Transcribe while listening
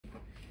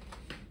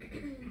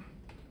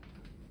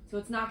So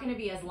it's not going to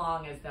be as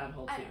long as that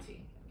whole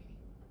tutti.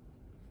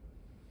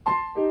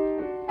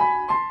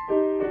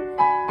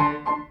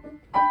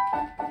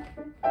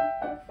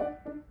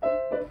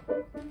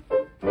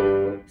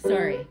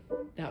 Sorry,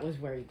 that was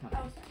where you come in.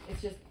 Oh,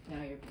 it's just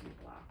now you're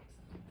blocked.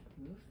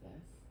 Move this.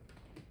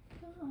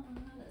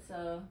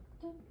 So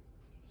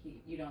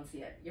you don't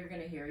see it. You're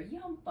gonna hear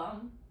yum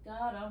bum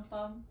da dum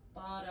bum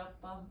ba da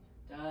bum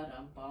da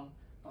dum bum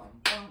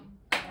bum bum.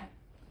 Okay.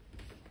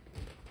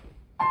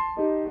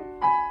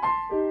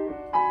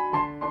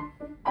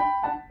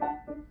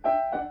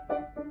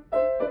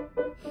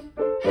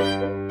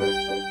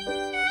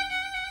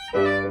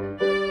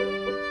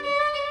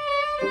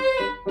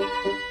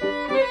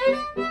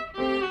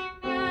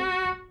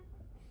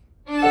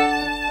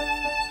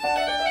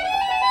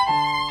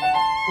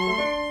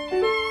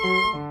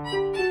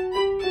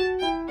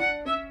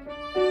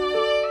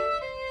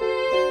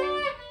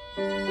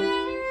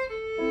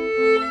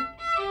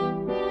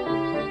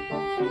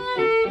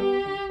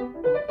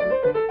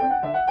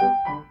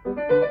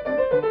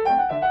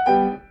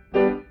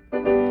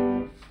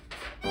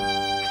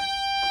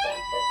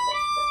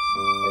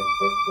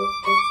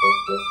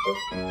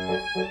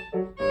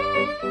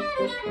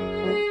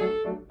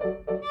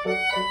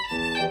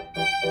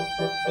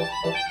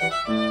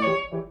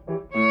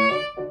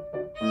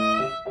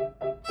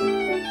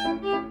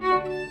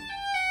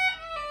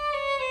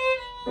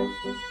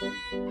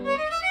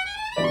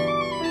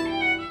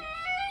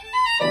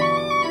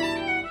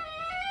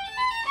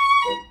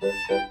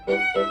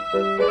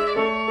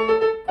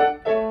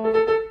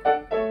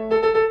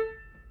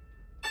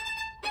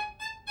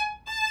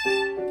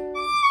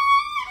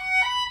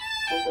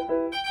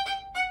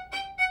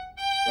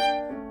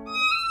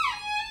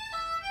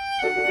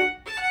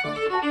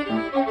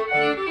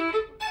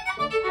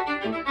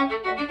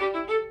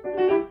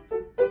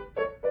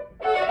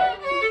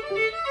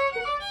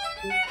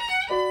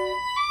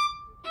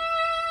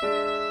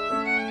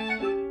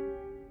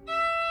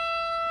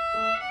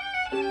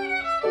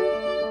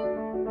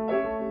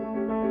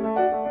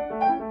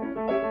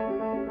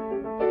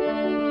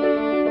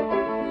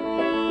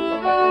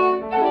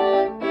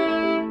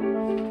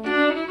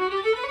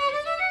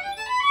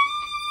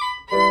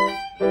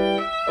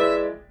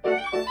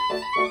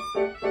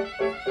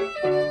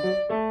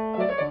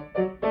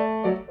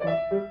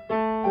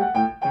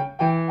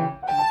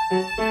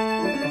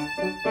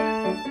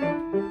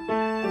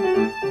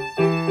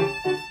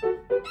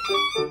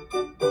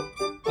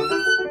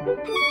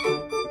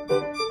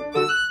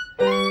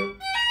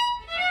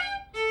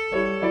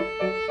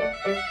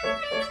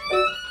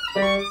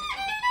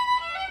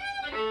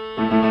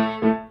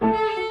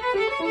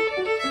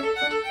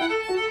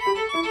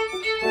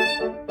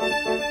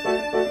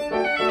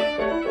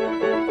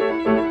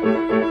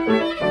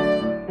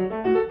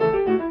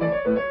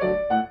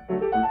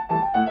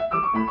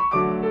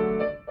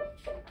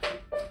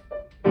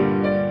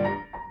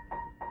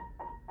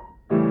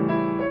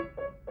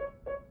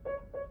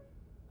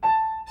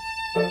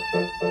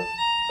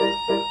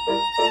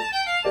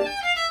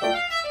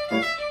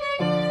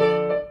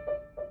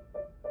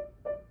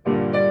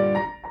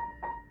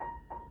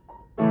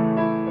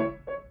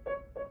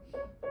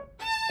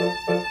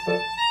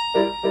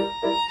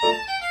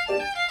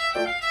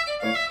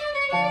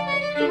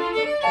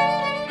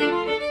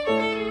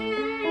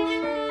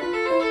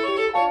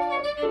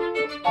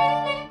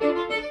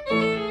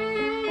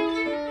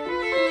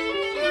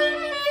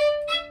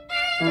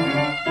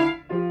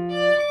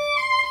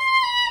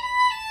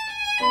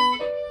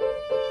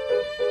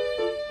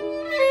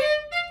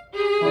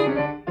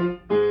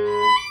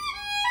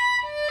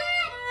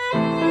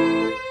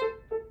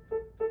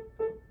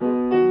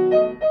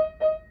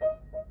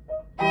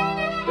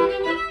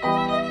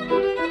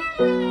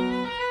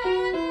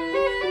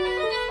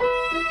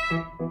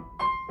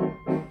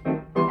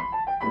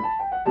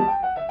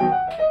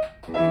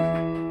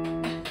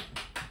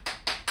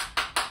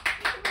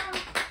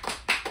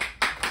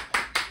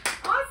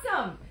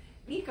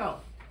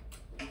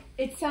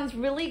 It sounds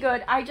really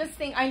good. I just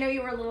think, I know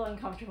you were a little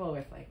uncomfortable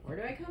with like, where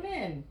do I come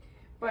in?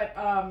 But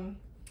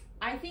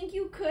I think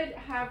you could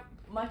have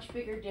much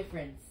bigger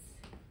difference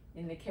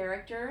in the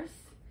characters.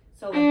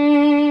 So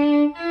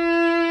like,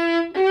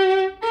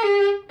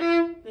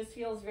 this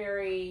feels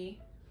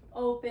very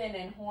open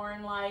and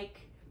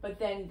horn-like, but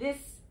then this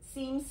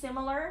seems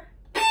similar.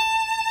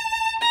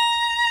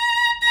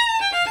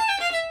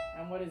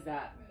 And what is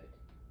that?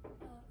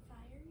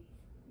 Fiery?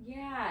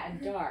 Yeah,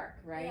 and dark,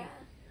 right?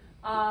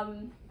 Yeah.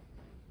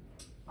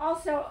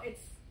 Also,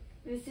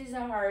 this is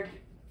a hard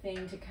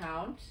thing to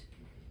count.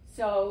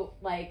 So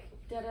like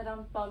da da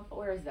dum bump.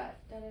 Where is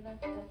that? Da da da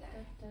da da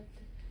da.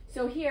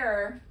 So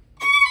here,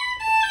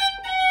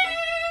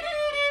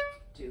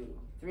 2,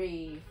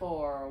 3,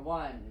 4,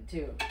 1,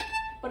 2.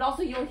 But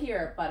also you'll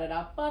hear ba da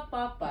da ba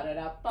ba ba da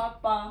da ba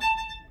ba.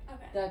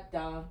 Okay. Da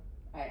da.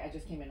 I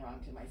just came in wrong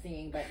to my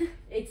singing, but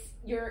it's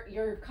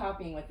you're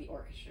copying what the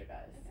orchestra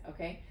does.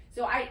 Okay.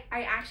 So I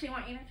actually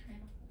want you to try to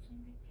hold my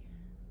piano.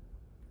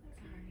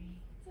 Sorry.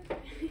 It's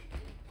okay.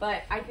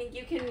 But I think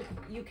you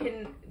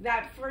can,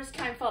 that first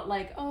time felt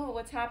like, oh,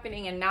 what's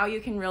happening? And now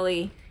you can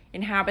really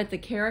inhabit the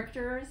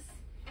characters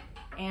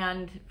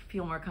and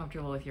feel more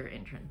comfortable with your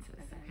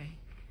entrances, okay?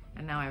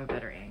 And now I have a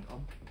better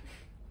angle.